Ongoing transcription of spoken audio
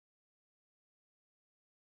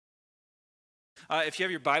If you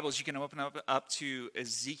have your Bibles, you can open up to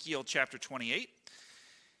Ezekiel chapter 28.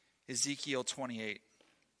 Ezekiel 28.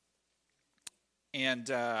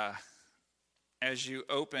 And as you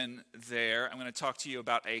open there, I'm going to talk to you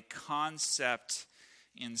about a concept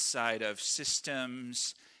inside of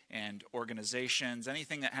systems and organizations,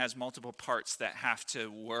 anything that has multiple parts that have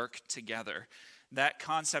to work together. That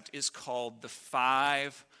concept is called the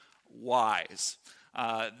 5 whys.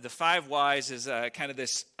 The 5 whys is kind of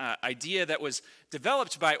this idea that was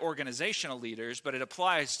developed by organizational leaders, but it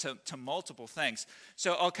applies to multiple things.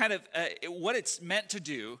 So I'll kind of, what it's meant to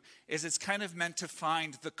do is it's kind of meant to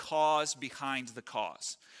find the cause behind the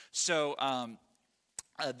cause. So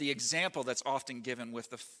the example that's often given with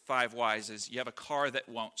the 5 whys is you have a car that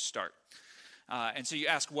won't start. And so you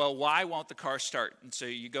ask, well, why won't the car start? And so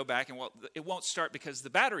you go back and, well, it won't start because the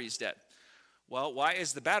battery's dead. Well, why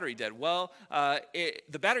is the battery dead? Well,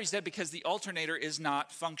 the battery's dead because the alternator is not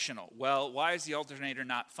functional. Well, why is the alternator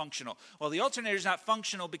not functional? Well, the alternator's not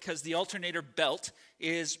functional because the alternator belt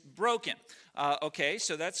is broken. Okay,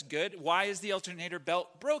 so that's good. Why is the alternator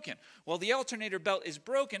belt broken? Well, the alternator belt is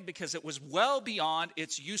broken because it was well beyond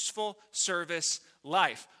its useful service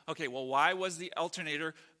life. Okay, well, why was the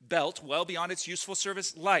alternator belt well beyond its useful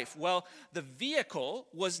service life? Well, the vehicle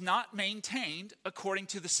was not maintained according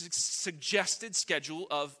to the suggested schedule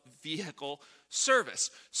of vehicle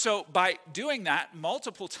service. So by doing that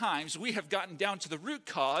multiple times, we have gotten down to the root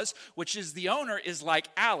cause, which is the owner is like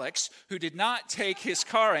Alex, who did not take his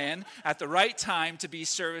car in at the right time to be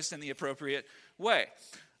serviced in the appropriate way.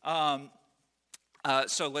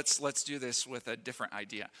 So let's do this with a different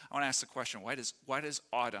idea. I want to ask the question: Why does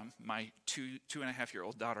Autumn, my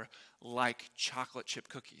 2.5-year-old daughter, like chocolate chip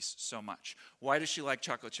cookies so much? Why does she like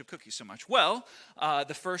chocolate chip cookies so much? Well,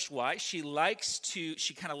 the first why, she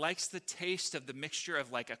kind of likes the taste of the mixture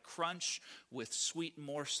of like a crunch with sweet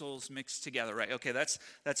morsels mixed together, right? Okay, that's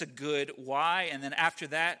a good why. And then after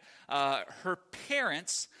that, her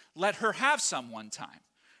parents let her have some one time.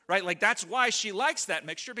 Right? Like that's why she likes that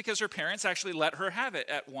mixture, because her parents actually let her have it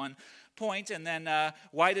at one point. And then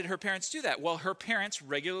why did her parents do that? Well, her parents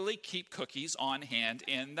regularly keep cookies on hand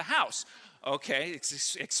in the house. Okay,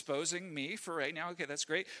 it's exposing me for right now. Okay, that's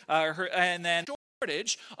great. And then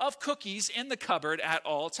shortage of cookies in the cupboard at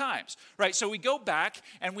all times. Right? So we go back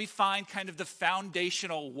and we find kind of the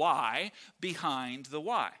foundational why behind the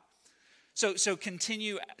why. So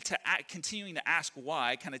continuing to ask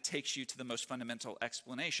why kind of takes you to the most fundamental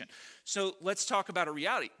explanation. So let's talk about a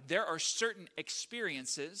reality. There are certain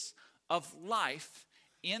experiences of life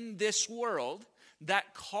in this world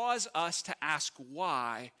that cause us to ask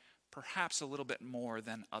why perhaps a little bit more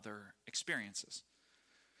than other experiences.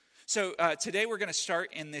 So today we're going to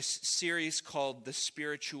start in this series called The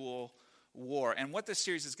Spiritual War. And what this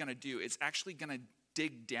series is going to do is actually going to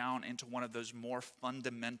dig down into one of those more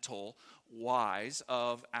fundamental whys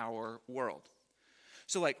of our world.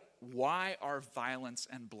 So like, why are violence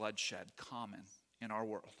and bloodshed common in our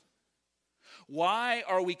world? Why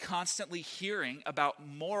are we constantly hearing about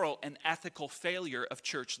moral and ethical failure of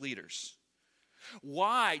church leaders?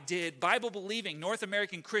 Why did Bible-believing North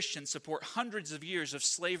American Christians support hundreds of years of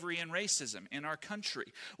slavery and racism in our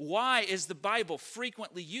country? Why is the Bible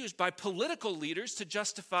frequently used by political leaders to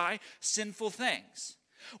justify sinful things?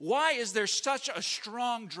 Why is there such a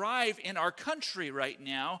strong drive in our country right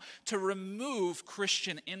now to remove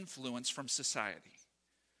Christian influence from society?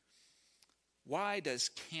 Why does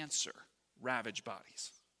cancer ravage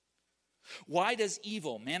bodies? Why does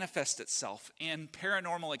evil manifest itself in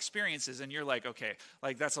paranormal experiences? And you're like, okay,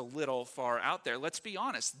 like that's a little far out there. Let's be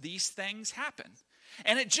honest, these things happen.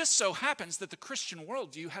 And it just so happens that the Christian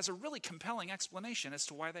worldview has a really compelling explanation as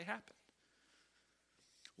to why they happen.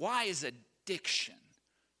 Why is addiction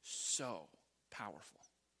so powerful?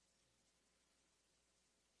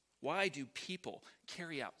 Why do people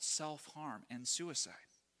carry out self-harm and suicide?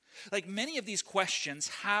 Like, many of these questions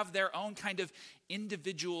have their own kind of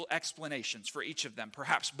individual explanations for each of them,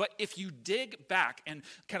 perhaps. But if you dig back and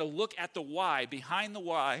kind of look at the why, behind the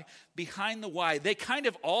why, they kind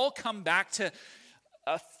of all come back to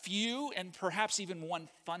a few and perhaps even one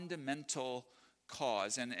fundamental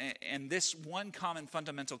cause. And this one common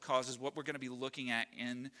fundamental cause is what we're going to be looking at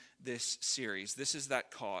in this series. This is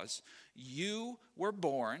that cause. You were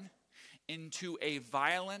born into a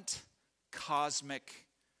violent cosmic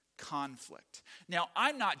conflict. Now,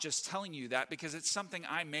 I'm not just telling you that because it's something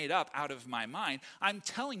I made up out of my mind. I'm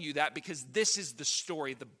telling you that because this is the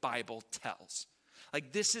story the Bible tells.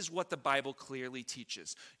 Like, this is what the Bible clearly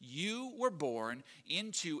teaches. You were born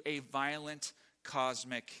into a violent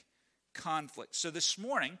cosmic conflict. So this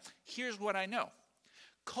morning, here's what I know.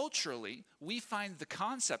 culturally, we find the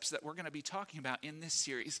concepts that we're going to be talking about in this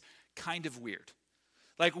series kind of weird.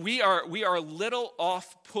 Like we are a little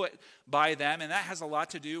off put by them, and that has a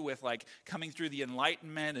lot to do with like coming through the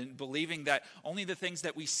Enlightenment and believing that only the things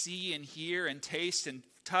that we see and hear and taste and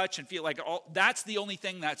touch and feel like that's the only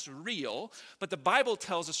thing that's real. But the Bible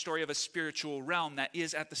tells a story of a spiritual realm that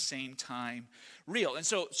is at the same time real. And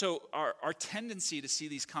so our tendency to see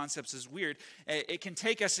these concepts as weird, it can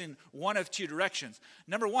take us in one of two directions.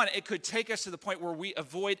 Number one, it could take us to the point where we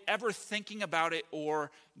avoid ever thinking about it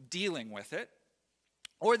or dealing with it.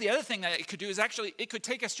 Or the other thing that it could do is actually, it could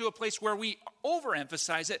take us to a place where we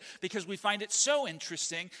overemphasize it because we find it so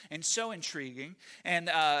interesting and so intriguing. And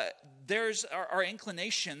there's our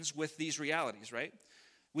inclinations with these realities, right?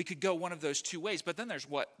 We could go one of those two ways, but then there's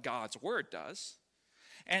what God's Word does.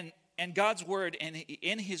 And God's Word, and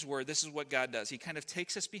in His Word, this is what God does. He kind of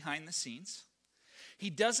takes us behind the scenes. He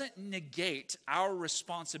doesn't negate our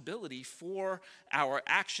responsibility for our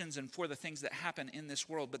actions and for the things that happen in this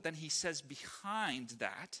world, but then he says behind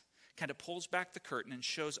that, kind of pulls back the curtain and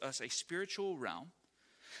shows us a spiritual realm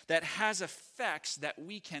that has effects that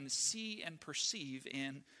we can see and perceive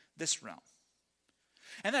in this realm.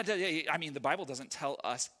 And that, I mean, the Bible doesn't tell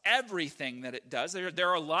us everything that it does. There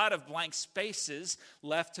are a lot of blank spaces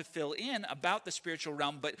left to fill in about the spiritual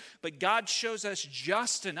realm, but God shows us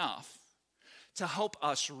just enough to help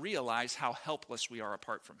us realize how helpless we are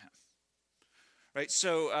apart from him. Right?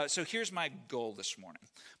 So here's my goal this morning.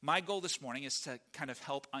 My goal this morning is to kind of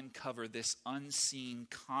help uncover this unseen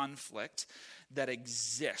conflict that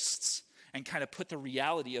exists and kind of put the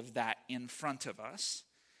reality of that in front of us.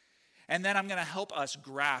 And then I'm going to help us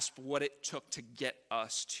grasp what it took to get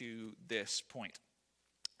us to this point.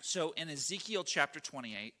 So in Ezekiel chapter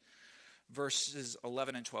 28, verses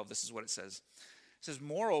 11 and 12, this is what it says. It says,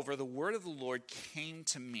 "Moreover, the word of the Lord came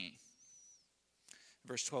to me."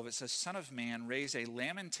 Verse 12, it says, "Son of man, raise a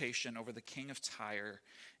lamentation over the king of Tyre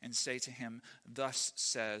and say to him, thus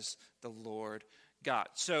says the Lord God."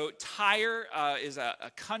 So Tyre is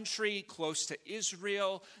a country close to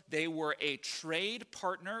Israel. They were a trade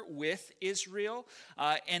partner with Israel.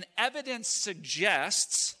 And evidence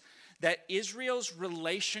suggests that Israel's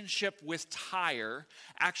relationship with Tyre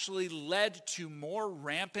actually led to more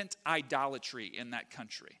rampant idolatry in that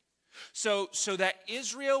country. So that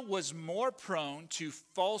Israel was more prone to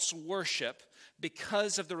false worship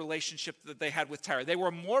because of the relationship that they had with Tyre. They were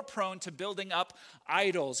more prone to building up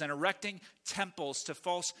idols and erecting temples to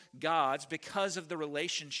false gods because of the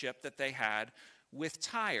relationship that they had with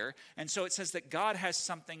Tyre. And so it says that God has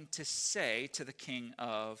something to say to the king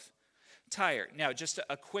of Tyre. Now, just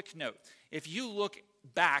a quick note. If you look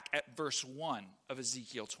back at verse 1 of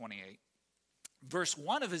Ezekiel 28, verse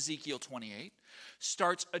 1 of Ezekiel 28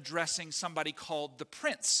 starts addressing somebody called the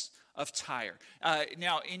prince of Tyre.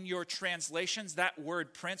 Now, in your translations, that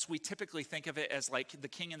word prince, we typically think of it as like the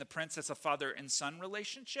king and the prince, that's a father and son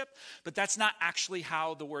relationship, but that's not actually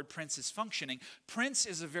how the word prince is functioning. Prince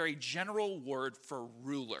is a very general word for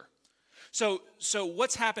ruler. So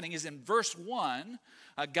what's happening is in verse 1,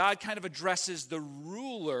 God kind of addresses the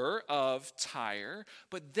ruler of Tyre,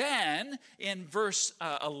 but then in verse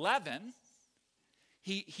 11,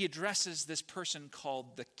 he addresses this person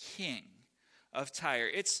called the king of Tyre.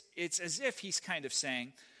 It's as if he's kind of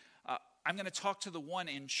saying, I'm going to talk to the one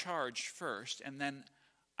in charge first, and then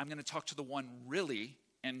I'm going to talk to the one really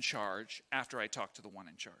in charge after I talk to the one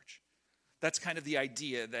in charge. That's kind of the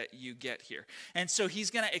idea that you get here. And so he's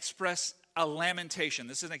going to express a lamentation.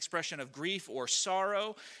 This is an expression of grief or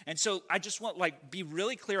sorrow. And so I just want be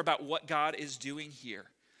really clear about what God is doing here.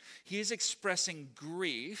 He is expressing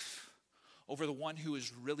grief over the one who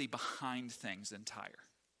is really behind things in Tyre.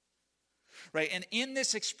 Right? And in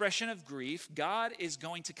this expression of grief, God is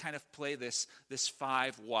going to kind of play this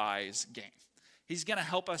five whys game. He's going to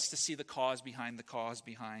help us to see the cause behind the cause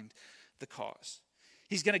behind the cause.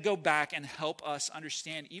 He's going to go back and help us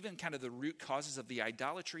understand even kind of the root causes of the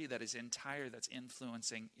idolatry that is in Tyre that's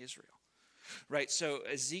influencing Israel. Right? So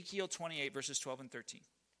Ezekiel 28 verses 12 and 13.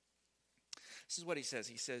 This is what he says.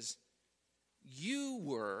 He says, "You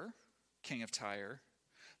were, king of Tyre,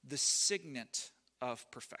 the signet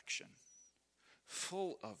of perfection,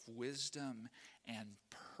 full of wisdom and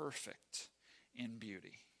perfect in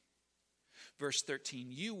beauty." Verse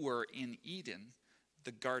 13, "You were in Eden,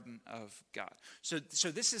 the garden of God." So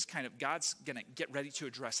this is kind of God's going to get ready to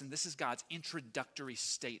address, and this is God's introductory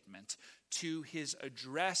statement to his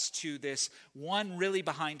address to this one really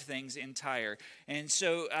behind things entire. And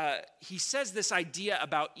so he says this idea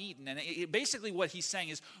about Eden. And basically what he's saying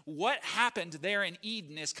is what happened there in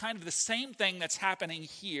Eden is kind of the same thing that's happening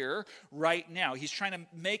here right now. He's trying to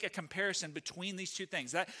make a comparison between these two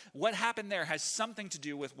things. That what happened there has something to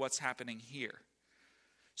do with what's happening here.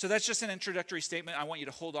 So that's just an introductory statement. I want you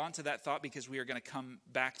to hold on to that thought because we are going to come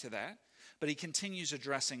back to that. But he continues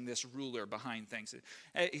addressing this ruler behind things.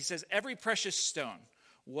 He says, every precious stone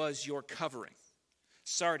was your covering.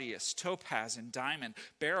 Sardius, topaz, and diamond,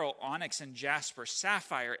 beryl, onyx, and jasper,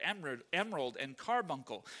 sapphire, emerald, and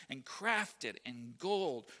carbuncle, and crafted in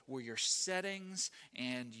gold were your settings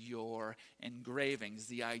and your engravings.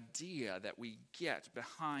 The idea that we get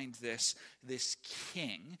behind this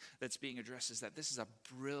king that's being addressed is that this is a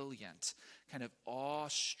brilliant, kind of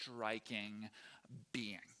awe-striking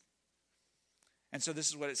being. And so this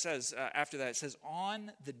is what it says after that. It says,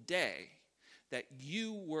 on the day that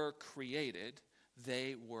you were created,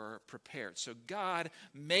 they were prepared. So God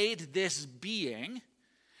made this being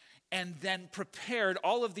and then prepared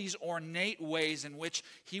all of these ornate ways in which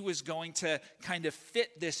he was going to kind of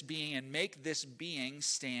fit this being and make this being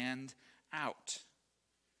stand out.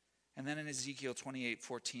 And then in Ezekiel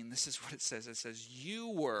 28:14, this is what it says. It says, you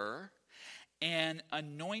were an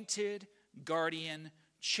anointed guardian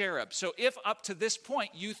cherub. So if up to this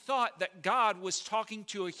point you thought that God was talking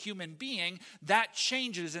to a human being, that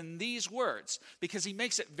changes in these words because he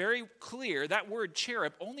makes it very clear that word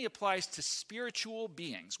cherub only applies to spiritual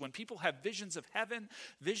beings. When people have visions of heaven,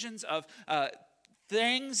 visions of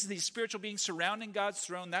things, these spiritual beings surrounding God's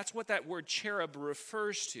throne, that's what that word cherub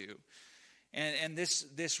refers to. And this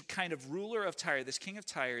kind of ruler of Tyre, this king of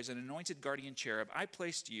Tyre, is an anointed guardian cherub. I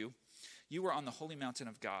placed you. You were on the holy mountain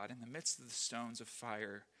of God. In the midst of the stones of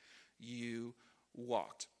fire, you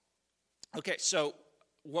walked. Okay, so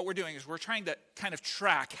what we're doing is we're trying to kind of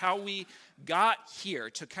track how we got here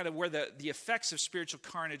to kind of where the effects of spiritual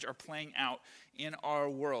carnage are playing out in our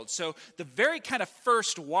world. So the very kind of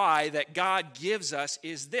first why that God gives us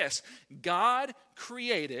is this. God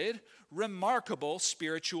created remarkable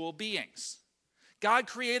spiritual beings. God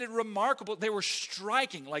created remarkable, they were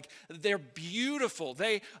striking, like they're beautiful.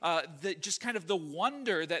 Just kind of the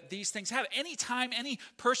wonder that these things have. Anytime any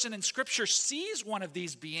person in Scripture sees one of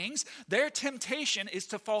these beings, their temptation is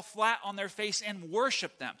to fall flat on their face and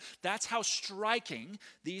worship them. That's how striking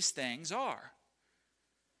these things are.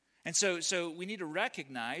 And so we need to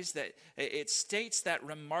recognize that it states that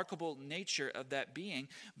remarkable nature of that being,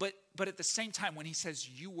 but at the same time, when he says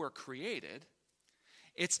you were created,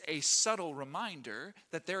 it's a subtle reminder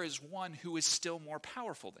that there is one who is still more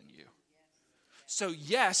powerful than you. So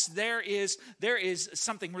yes, there is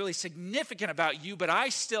something really significant about you, but I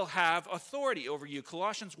still have authority over you.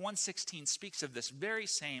 Colossians 1:16 speaks of this very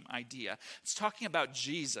same idea. It's talking about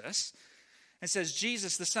Jesus. It says,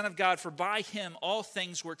 Jesus, the Son of God, for by him all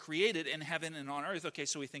things were created in heaven and on earth. Okay,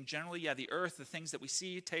 so we think generally, the earth, the things that we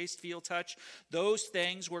see, taste, feel, touch, those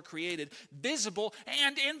things were created, visible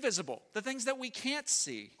and invisible, the things that we can't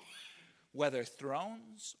see, whether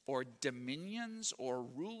thrones or dominions or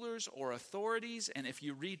rulers or authorities. And if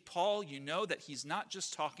you read Paul, you know that he's not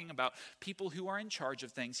just talking about people who are in charge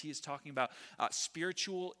of things. He is talking about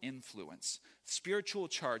spiritual influence, spiritual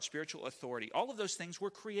charge, spiritual authority. All of those things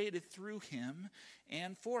were created through him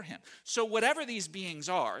and for him. So whatever these beings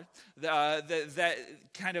are that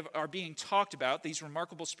kind of are being talked about, these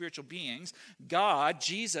remarkable spiritual beings, God,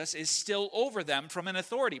 Jesus, is still over them from an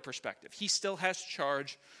authority perspective. He still has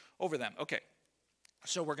charge over them. Okay,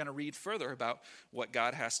 so we're going to read further about what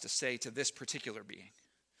God has to say to this particular being.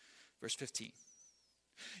 Verse 15.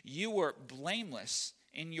 You were blameless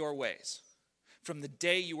in your ways from the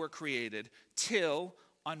day you were created till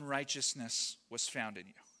unrighteousness was found in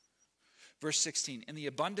you. Verse 16, in the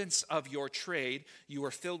abundance of your trade, you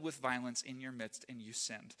were filled with violence in your midst and you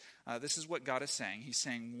sinned. This is what God is saying. He's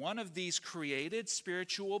saying one of these created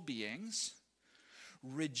spiritual beings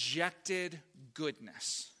rejected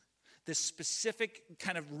goodness. This specific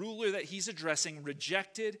kind of ruler that he's addressing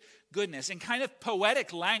rejected goodness. In kind of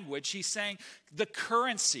poetic language, he's saying the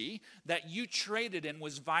currency that you traded in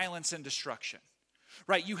was violence and destruction.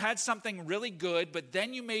 Right, you had something really good, but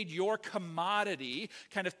then you made your commodity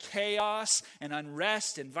kind of chaos and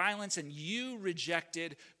unrest and violence, and you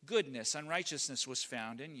rejected goodness. Unrighteousness was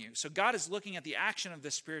found in you. So God is looking at the action of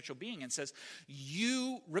this spiritual being and says,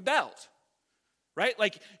 you rebelled. Right?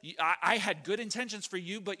 Like, I had good intentions for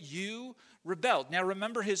you, but you rebelled. Now,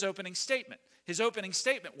 remember his opening statement. His opening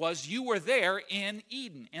statement was, you were there in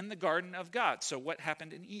Eden, in the garden of God. So what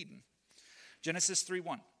happened in Eden? Genesis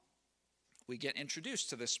 3:1. We get introduced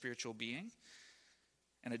to this spiritual being.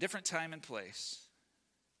 in a different time and place,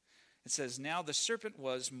 it says, now the serpent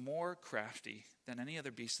was more crafty than any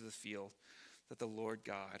other beast of the field that the Lord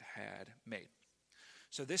God had made.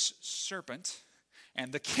 So this serpent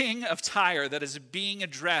and the king of Tyre that is being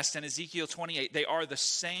addressed in Ezekiel 28, they are the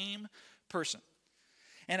same person.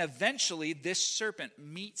 And eventually this serpent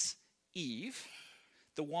meets Eve,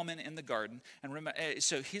 the woman in the garden. And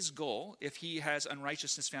so his goal, if he has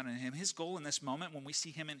unrighteousness found in him, his goal in this moment when we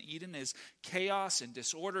see him in Eden is chaos and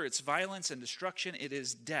disorder. It's violence and destruction. It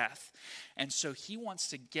is death. And so he wants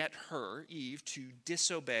to get her, Eve, to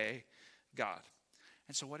disobey God.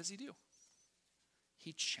 And so what does he do?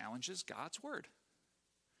 He challenges God's word.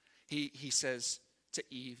 He says to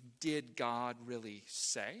Eve, did God really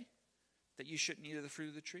say that you shouldn't eat of the fruit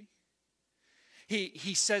of the tree?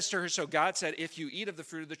 He says to her, so God said, if you eat of the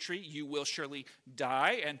fruit of the tree, you will surely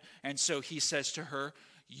die. And so he says to her,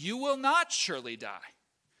 you will not surely die.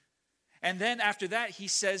 And then after that, he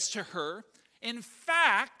says to her, in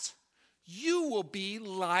fact, you will be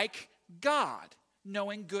like God,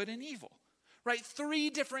 knowing good and evil. Right?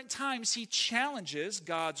 3 different times he challenges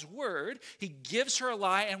God's word. He gives her a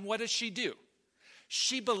lie, and what does she do?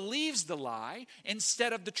 She believes the lie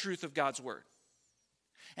instead of the truth of God's word.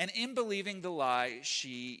 And in believing the lie,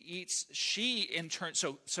 she in turn,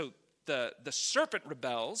 so the serpent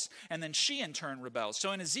rebels, and then she in turn rebels.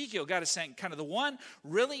 So in Ezekiel, God is saying kind of the one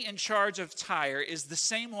really in charge of Tyre is the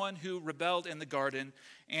same one who rebelled in the garden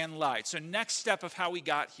and lied. So next step of how we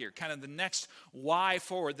got here, kind of the next why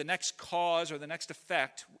forward, the next cause or the next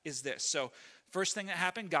effect is this. So first thing that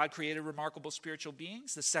happened, God created remarkable spiritual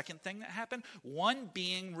beings. The second thing that happened, one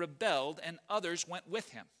being rebelled and others went with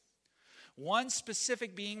him. One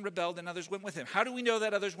specific being rebelled and others went with him. How do we know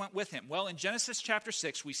that others went with him? Well, in Genesis chapter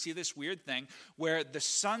 6, we see this weird thing where the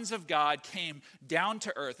sons of God came down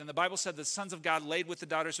to earth. And the Bible said the sons of God laid with the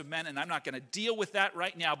daughters of men. And I'm not going to deal with that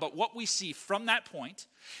right now. But what we see from that point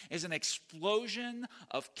is an explosion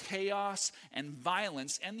of chaos and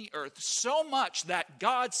violence in the earth. So much that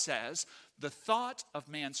God says the thought of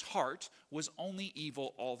man's heart was only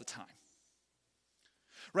evil all the time.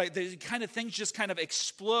 Right, the kind of things just kind of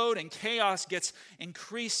explode and chaos gets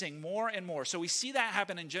increasing more and more. So we see that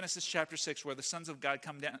happen in Genesis chapter 6 where the sons of God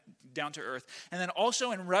come down to earth. And then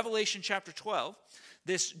also in Revelation chapter 12,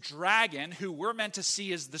 this dragon who we're meant to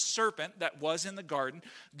see as the serpent that was in the garden,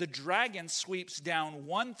 the dragon sweeps down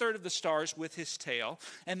 1/3 of the stars with his tail.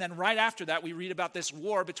 And then right after that, we read about this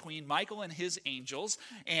war between Michael and his angels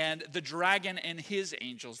and the dragon and his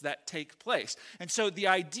angels that take place. And so the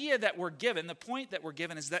idea that we're given, the point that we're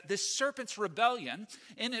given is that this serpent's rebellion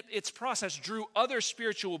in its process drew other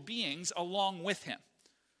spiritual beings along with him.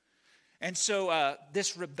 And so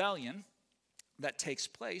this rebellion that takes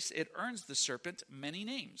place, it earns the serpent many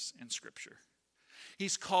names in Scripture.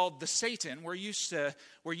 He's called the Satan. We're used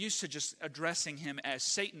to just addressing him as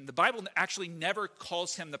Satan. The Bible actually never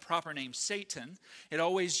calls him the proper name Satan. It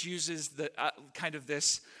always uses the kind of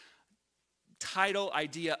this title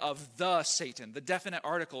idea of the Satan. The definite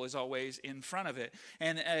article is always in front of it.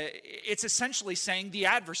 And it's essentially saying the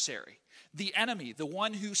adversary, the enemy, the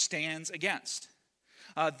one who stands against.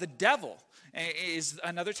 The devil is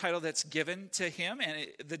another title that's given to him, and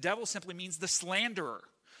the devil simply means the slanderer,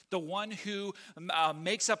 the one who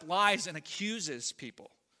makes up lies and accuses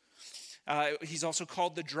people. He's also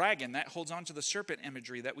called the dragon. That holds on to the serpent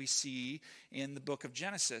imagery that we see in the book of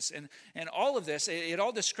Genesis. And all of this, it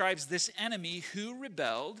all describes this enemy who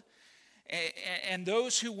rebelled, and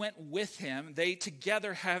those who went with him, they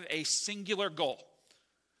together have a singular goal.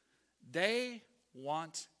 They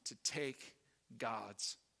want to take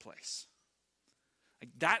God's place.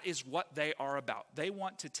 Like, that is what they are about. They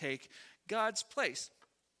want to take God's place.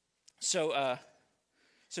 So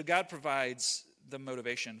God provides the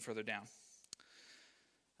motivation further down.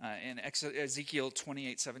 In Ezekiel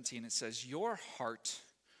 28:17, it says, your heart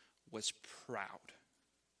was proud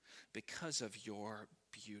because of your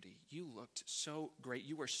beauty. You looked so great.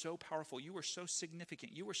 You were so powerful. You were so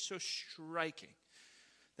significant. You were so striking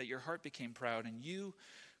that your heart became proud, and you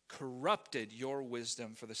corrupted your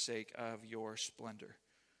wisdom for the sake of your splendor.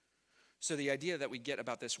 So the idea that we get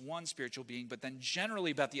about this one spiritual being, but then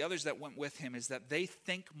generally about the others that went with him, is that they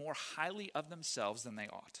think more highly of themselves than they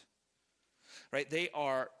ought. Right? They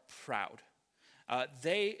are proud.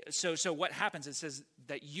 So what happens? It says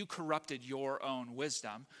that you corrupted your own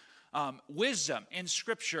wisdom. Wisdom in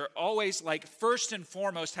Scripture always, like, first and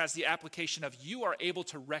foremost has the application of you are able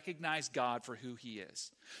to recognize God for who he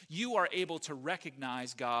is. You are able to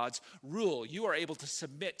recognize God's rule. You are able to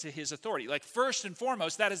submit to his authority. Like, first and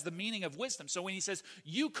foremost, that is the meaning of wisdom. So when he says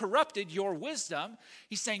you corrupted your wisdom,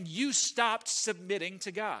 he's saying you stopped submitting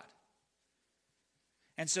to God.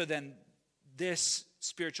 And so then this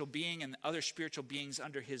spiritual being and other spiritual beings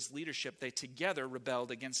under his leadership, they together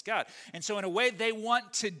rebelled against God. And so in a way, they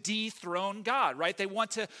want to dethrone God, right? They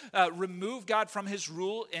want to remove God from his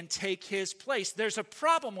rule and take his place. There's a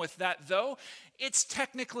problem with that, though. It's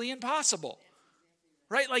technically impossible,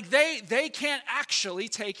 right? Like they can't actually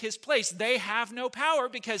take his place. They have no power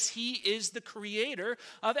because he is the creator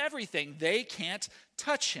of everything. They can't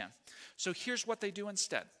touch him. So here's what they do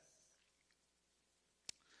instead.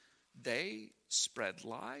 They spread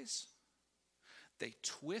lies. They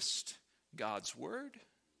twist God's word.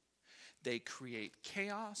 They create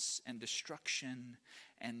chaos and destruction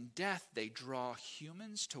and death. They draw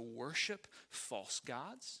humans to worship false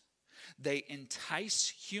gods. They entice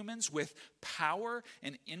humans with power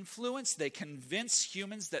and influence. They convince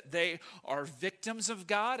humans that they are victims of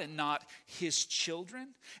God and not his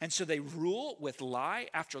children. And so they rule with lie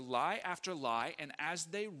after lie after lie. And as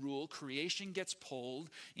they rule, creation gets pulled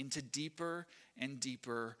into deeper and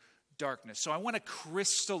deeper darkness. So I want to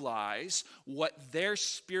crystallize what their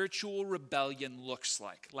spiritual rebellion looks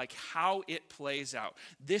like how it plays out.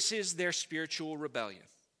 This is their spiritual rebellion.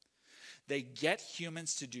 They get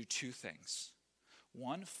humans to do two things.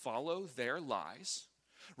 One, follow their lies,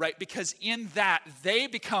 right? Because in that, they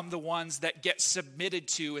become the ones that get submitted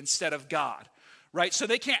to instead of God, right? So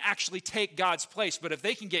they can't actually take God's place, but if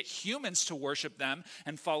they can get humans to worship them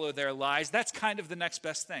and follow their lies, that's kind of the next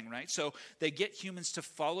best thing, right? So they get humans to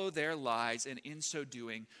follow their lies and in so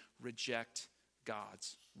doing, reject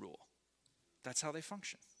God's rule. That's how they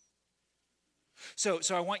function. So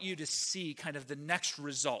I want you to see kind of the next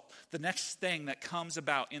result, the next thing that comes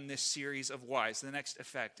about in this series of whys, the next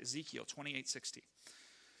effect. Ezekiel 28:60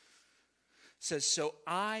 says, "So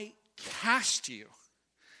I cast you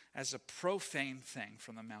as a profane thing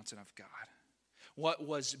from the mountain of God. What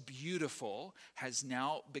was beautiful has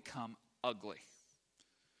now become ugly,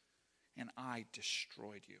 and I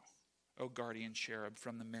destroyed you, O guardian cherub,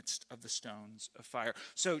 from the midst of the stones of fire."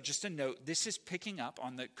 So just a note, this is picking up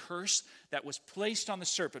on the curse that was placed on the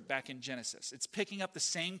serpent back in Genesis. It's picking up the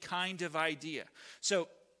same kind of idea. So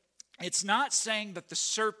it's not saying that the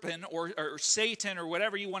serpent or Satan or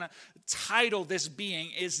whatever you want to title this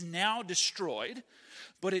being is now destroyed,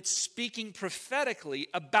 but it's speaking prophetically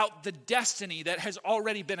about the destiny that has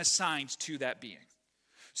already been assigned to that being.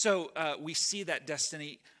 So we see that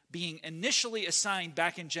destiny being initially assigned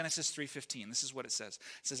back in Genesis 3:15. This is what it says.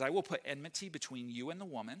 It says, "I will put enmity between you and the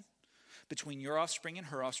woman, between your offspring and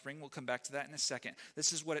her offspring." We'll come back to that in a second.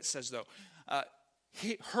 This is what it says, though.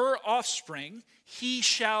 Her offspring, he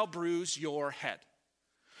shall bruise your head.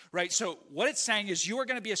 Right? So what it's saying is you are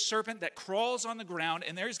going to be a serpent that crawls on the ground,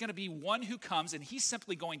 and there's going to be one who comes, and he's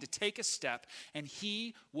simply going to take a step, and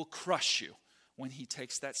he will crush you when he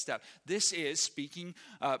takes that step. This is speaking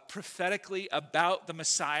prophetically about the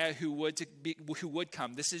Messiah who would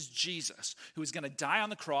come. This is Jesus, who is going to die on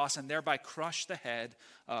the cross and thereby crush the head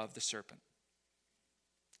of the serpent.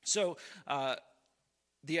 So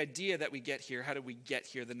the idea that we get here, how do we get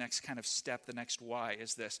here? The next kind of step, the next why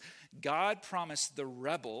is this. God promised the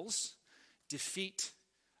rebels defeat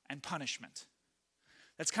and punishment.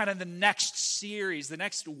 That's kind of the next series, the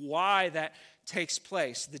next why that takes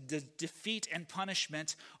place. The defeat and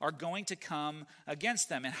punishment are going to come against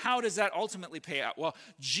them. And how does that ultimately pay out? Well,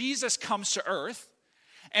 Jesus comes to earth.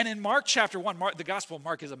 And in Mark chapter 1, the Gospel of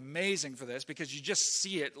Mark is amazing for this because you just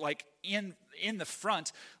see it like in the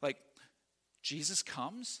front, like Jesus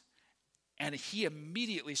comes and he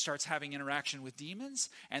immediately starts having interaction with demons.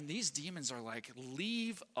 And these demons are like,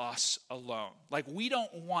 leave us alone. Like, we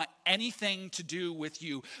don't want anything to do with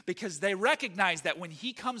you, because they recognize that when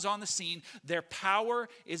he comes on the scene, their power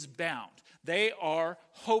is bound. They are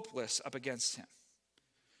hopeless up against him.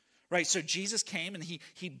 Right, so Jesus came and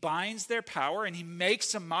he binds their power and he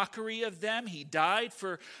makes a mockery of them. He died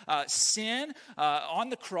for sin on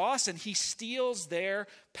the cross and he steals their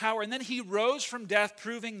power. And then he rose from death,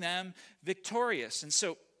 proving them victorious. And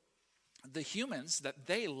so the humans that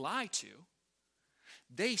they lie to,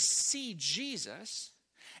 they see Jesus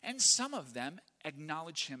and some of them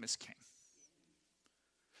acknowledge him as king.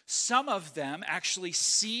 Some of them actually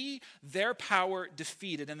see their power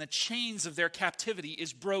defeated and the chains of their captivity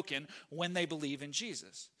is broken when they believe in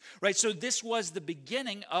Jesus. Right? So this was the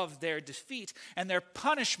beginning of their defeat, and their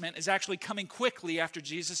punishment is actually coming quickly after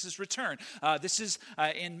Jesus' return. This is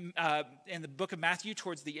in the book of Matthew,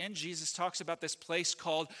 towards the end. Jesus talks about this place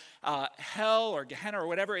called hell or Gehenna or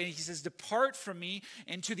whatever, and he says, "Depart from me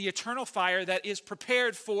into the eternal fire that is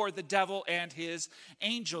prepared for the devil and his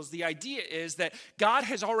angels." The idea is that God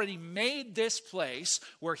has already already made this place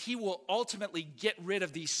where he will ultimately get rid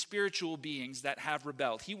of these spiritual beings that have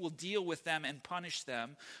rebelled. He will deal with them and punish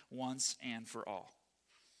them once and for all.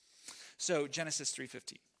 So Genesis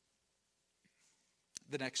 3:15.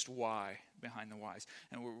 The next why behind the whys.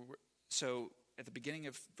 And so at the beginning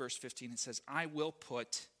of verse 15 it says, I will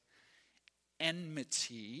put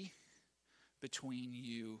enmity between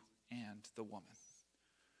you and the woman.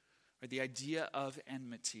 Or the idea of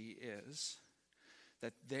enmity is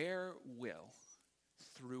that there will,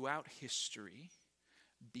 throughout history,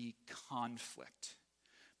 be conflict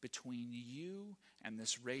between you and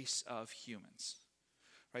this race of humans.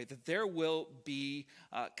 Right? That there will be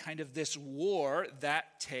kind of this war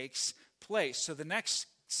that takes place. So the next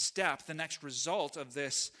step, the next result of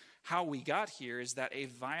this, how we got here, is that a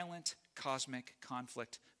violent cosmic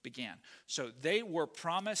conflict began. So they were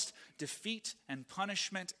promised defeat and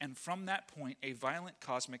punishment, and from that point, a violent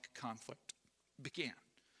cosmic conflict began.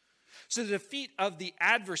 So the defeat of the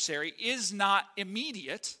adversary is not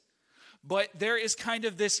immediate, but there is kind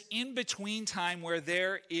of this in-between time where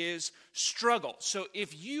there is struggle. So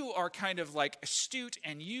if you are kind of like astute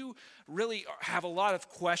and you really have a lot of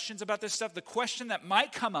questions about this stuff, the question that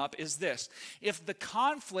might come up is this: if the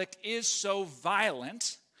conflict is so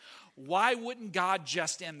violent, why wouldn't God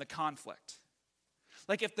just end the conflict?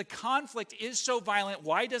 Like, if the conflict is so violent,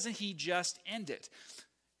 why doesn't he just end it?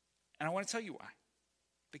 And I want to tell you why.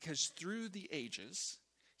 Because through the ages,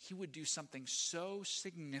 he would do something so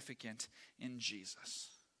significant in Jesus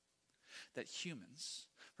that humans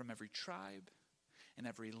from every tribe and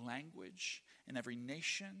every language and every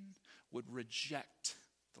nation would reject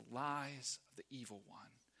the lies of the evil one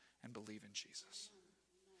and believe in Jesus.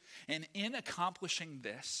 And in accomplishing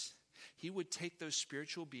this, he would take those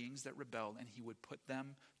spiritual beings that rebelled and he would put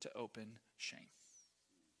them to open shame.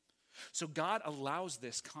 So God allows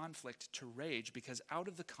this conflict to rage because out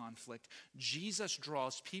of the conflict, Jesus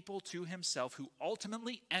draws people to himself who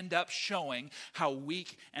ultimately end up showing how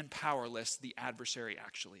weak and powerless the adversary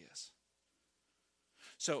actually is.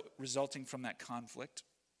 So resulting from that conflict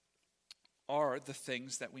are the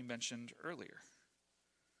things that we mentioned earlier.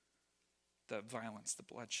 The violence, the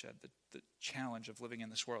bloodshed, the challenge of living in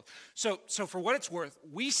this world. So for what it's worth,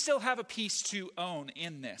 we still have a piece to own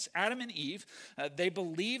in this. Adam and Eve, they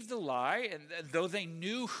believed the lie, and though they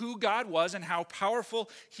knew who God was and how powerful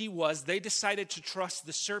he was, they decided to trust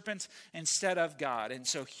the serpent instead of God. And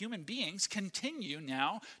so human beings continue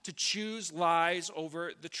now to choose lies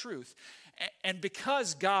over the truth. And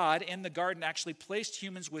because God in the garden actually placed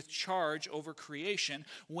humans with charge over creation,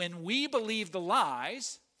 when we believe the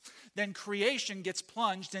lies, then creation gets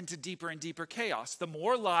plunged into deeper and deeper chaos. The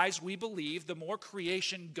more lies we believe, the more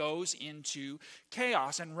creation goes into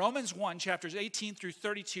chaos. And Romans 1, chapters 18 through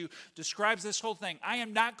 32 describes this whole thing. I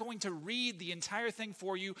am not going to read the entire thing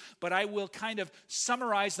for you, but I will kind of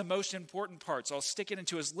summarize the most important parts. I'll stick it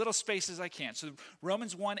into as little space as I can. So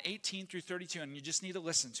Romans 1, 18 through 32, and you just need to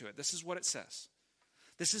listen to it. This is what it says.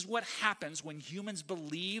 This is what happens when humans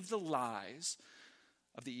believe the lies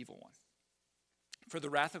of the evil one. For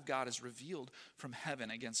the wrath of God is revealed from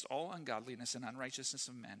heaven against all ungodliness and unrighteousness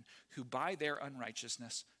of men who by their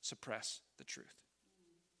unrighteousness suppress the truth.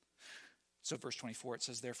 So verse 24, it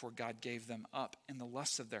says, therefore God gave them up in the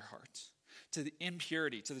lusts of their hearts to the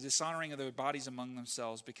impurity, to the dishonoring of their bodies among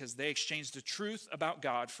themselves, because they exchanged the truth about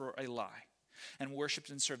God for a lie and worshipped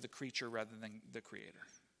and served the creature rather than the Creator.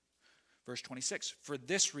 Verse 26, for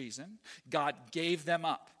this reason God gave them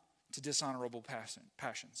up to dishonorable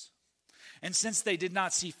passions. And since they did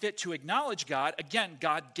not see fit to acknowledge God, again,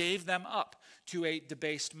 God gave them up to a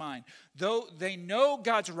debased mind. Though they know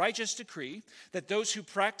God's righteous decree that those who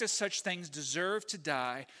practice such things deserve to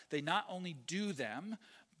die, they not only do them,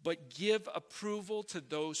 but give approval to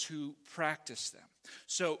those who practice them.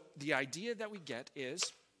 So the idea that we get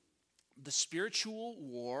is the spiritual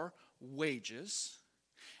war wages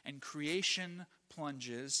and creation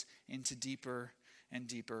plunges into deeper and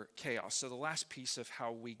deeper chaos. So the last piece of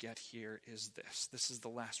how we get here is this. This is the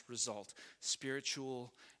last result.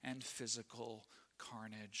 Spiritual and physical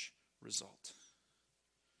carnage result.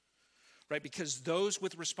 Right? Because those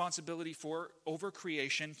with responsibility for over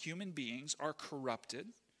creation, human beings, are corrupted.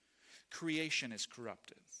 Creation is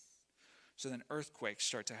corrupted. So then earthquakes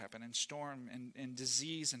start to happen, and storm, and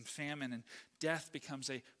disease, and famine, and death becomes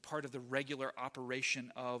a part of the regular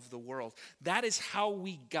operation of the world. That is how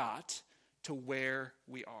we got to where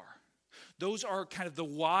we are. Those are kind of the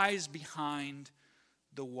whys behind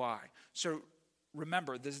the why. So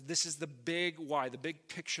remember, this is the big why, the big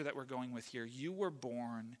picture that we're going with here. You were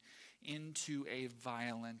born into a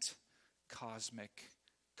violent cosmic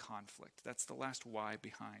conflict. That's the last why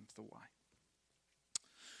behind the why.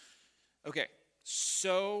 Okay,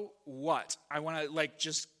 so what? I want to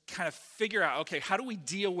just kind of figure out, okay, how do we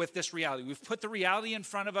deal with this reality? We've put the reality in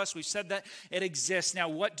front of us. We've said that it exists. Now,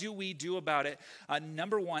 what do we do about it?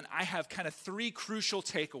 Number one, I have kind of three crucial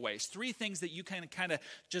takeaways, three things that you can kind of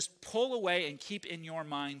just pull away and keep in your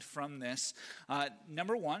mind from this.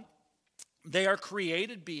 Number one, they are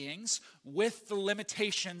created beings with the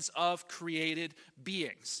limitations of created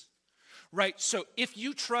beings. Right, so if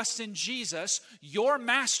you trust in Jesus, your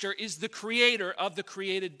master is the creator of the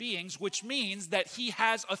created beings, which means that he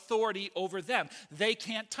has authority over them. They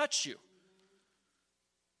can't touch you.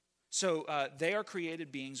 So they are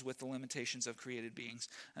created beings with the limitations of created beings.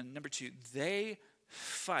 And number two, they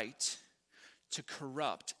fight to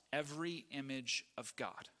corrupt every image of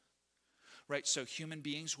God. Right, so human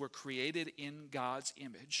beings were created in God's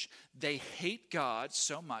image. They hate God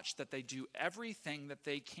so much that they do everything that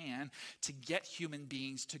they can to get human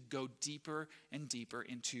beings to go deeper and deeper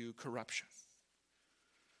into corruption.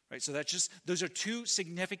 Right, so those are two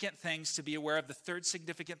significant things to be aware of. The third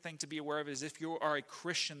significant thing to be aware of is if you are a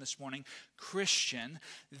Christian this morning, Christian,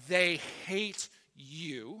 they hate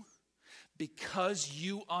you because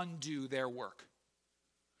you undo their work.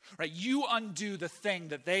 Right, you undo the thing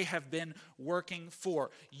that they have been working for.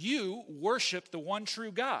 You worship the one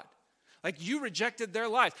true God. You rejected their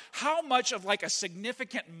life. How much of a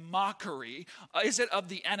significant mockery is it of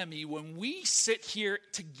the enemy when we sit here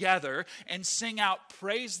together and sing out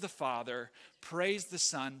praise the Father, praise the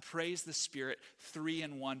Son, praise the Spirit, three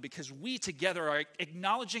in one, because we together are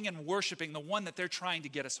acknowledging and worshiping the one that they're trying to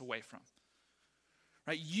get us away from.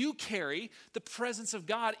 Right? You carry the presence of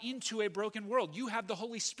God into a broken world. You have the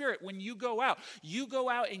Holy Spirit when you go out. You go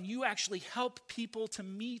out and you actually help people to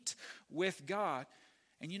meet with God.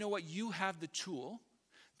 And you know what? You have the tool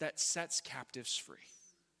that sets captives free.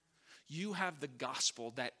 You have the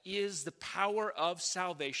gospel that is the power of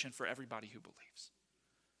salvation for everybody who believes.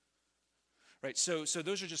 Right? So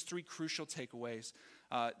those are just three crucial takeaways.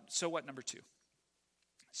 So what, number two?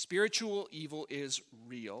 Spiritual evil is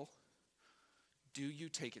real. Do you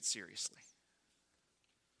take it seriously?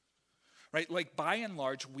 Right? By and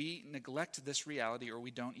large, we neglect this reality or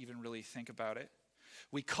we don't even really think about it.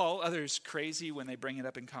 We call others crazy when they bring it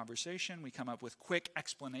up in conversation. We come up with quick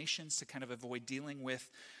explanations to kind of avoid dealing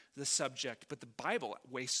with the subject. But the Bible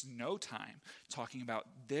wastes no time talking about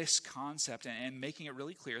this concept and making it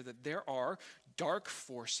really clear that there are dark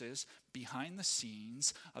forces behind the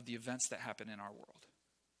scenes of the events that happen in our world.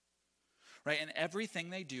 Right, and everything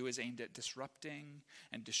they do is aimed at disrupting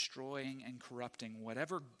and destroying and corrupting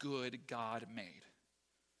whatever good God made.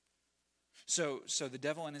 So the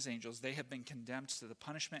devil and his angels, they have been condemned to the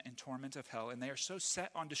punishment and torment of hell, and they are so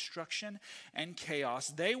set on destruction and chaos.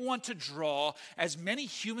 They want to draw as many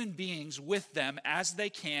human beings with them as they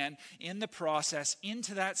can in the process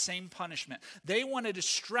into that same punishment. They want to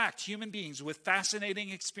distract human beings with fascinating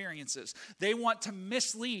experiences. They want to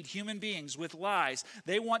mislead human beings with lies.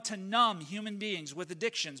 They want to numb human beings with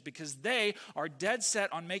addictions because they are dead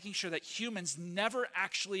set on making sure that humans never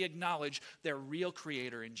actually acknowledge their real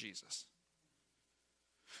creator in Jesus.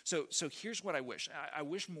 So here's what I wish. I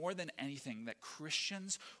wish more than anything that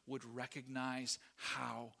Christians would recognize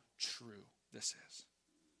how true this is.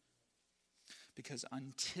 Because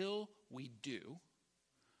until we do,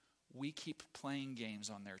 we keep playing games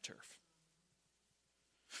on their turf.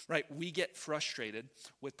 Right? We get frustrated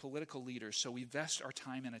with political leaders, so we vest our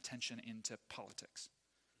time and attention into politics.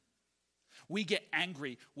 We get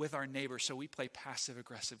angry with our neighbors, so we play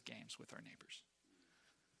passive-aggressive games with our neighbors.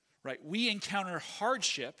 Right? We encounter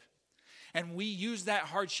hardship, and we use that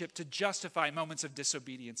hardship to justify moments of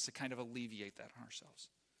disobedience to kind of alleviate that on ourselves.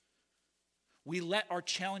 We let our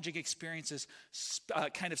challenging experiences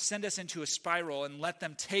kind of send us into a spiral and let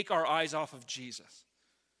them take our eyes off of Jesus.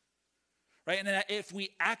 Right? And if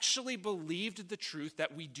we actually believed the truth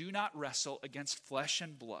that we do not wrestle against flesh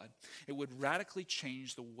and blood, it would radically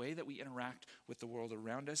change the way that we interact with the world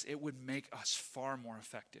around us. It would make us far more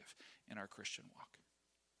effective in our Christian walk.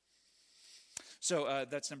 So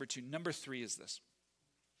that's number two. Number three is this.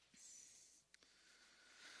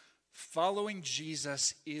 Following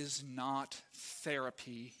Jesus is not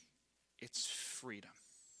therapy, it's freedom.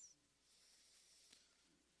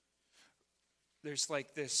 There's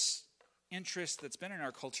this interest that's been in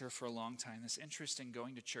our culture for a long time, this interest in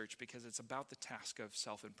going to church because it's about the task of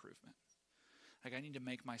self-improvement. I need to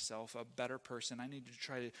make myself a better person. I need to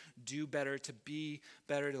try to do better, to be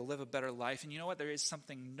better, to live a better life. And you know what? There is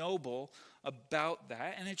something noble about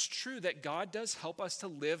that. And it's true that God does help us to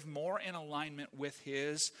live more in alignment with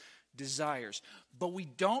his desires. But we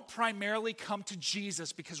don't primarily come to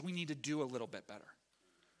Jesus because we need to do a little bit better.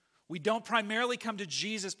 We don't primarily come to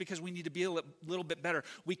Jesus because we need to be a little bit better.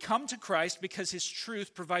 We come to Christ because his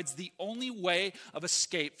truth provides the only way of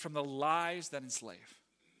escape from the lies that enslave.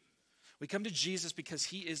 We come to Jesus because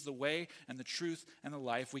he is the way and the truth and the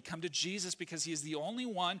life. We come to Jesus because he is the only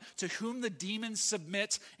one to whom the demons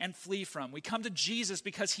submit and flee from. We come to Jesus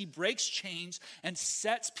because he breaks chains and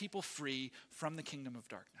sets people free from the kingdom of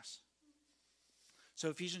darkness. So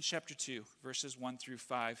Ephesians chapter 2, verses 1 through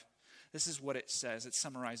 5, this is what it says. It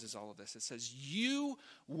summarizes all of this. It says, you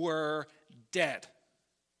were dead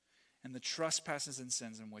in the trespasses and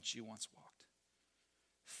sins in which you once walked,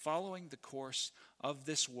 following the course of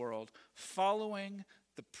this world, following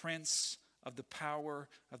the prince of the power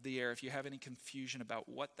of the air. If you have any confusion about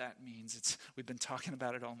what that means, we've been talking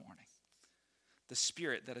about it all morning. The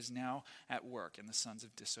spirit that is now at work in the sons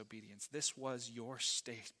of disobedience. This was your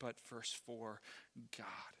state, but verse 4, God,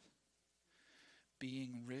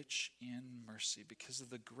 being rich in mercy because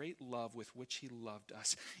of the great love with which he loved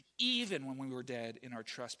us, even when we were dead in our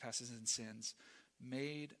trespasses and sins,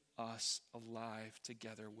 made us alive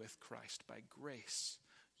together with Christ. By grace,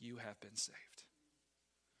 you have been saved.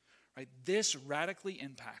 Right? This radically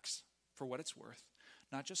impacts, for what it's worth,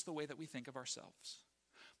 not just the way that we think of ourselves,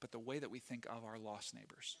 but the way that we think of our lost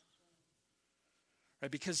neighbors.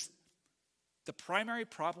 Right? Because the primary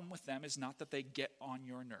problem with them is not that they get on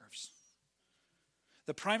your nerves.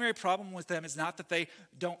 The primary problem with them is not that they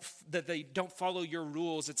don't follow your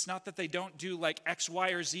rules. It's not that they don't do like X, Y,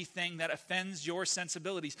 or Z thing that offends your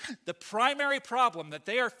sensibilities. The primary problem that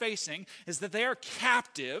they are facing is that they are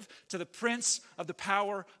captive to the prince of the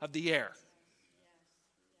power of the air.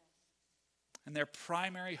 And their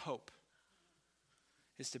primary hope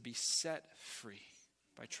is to be set free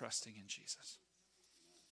by trusting in Jesus.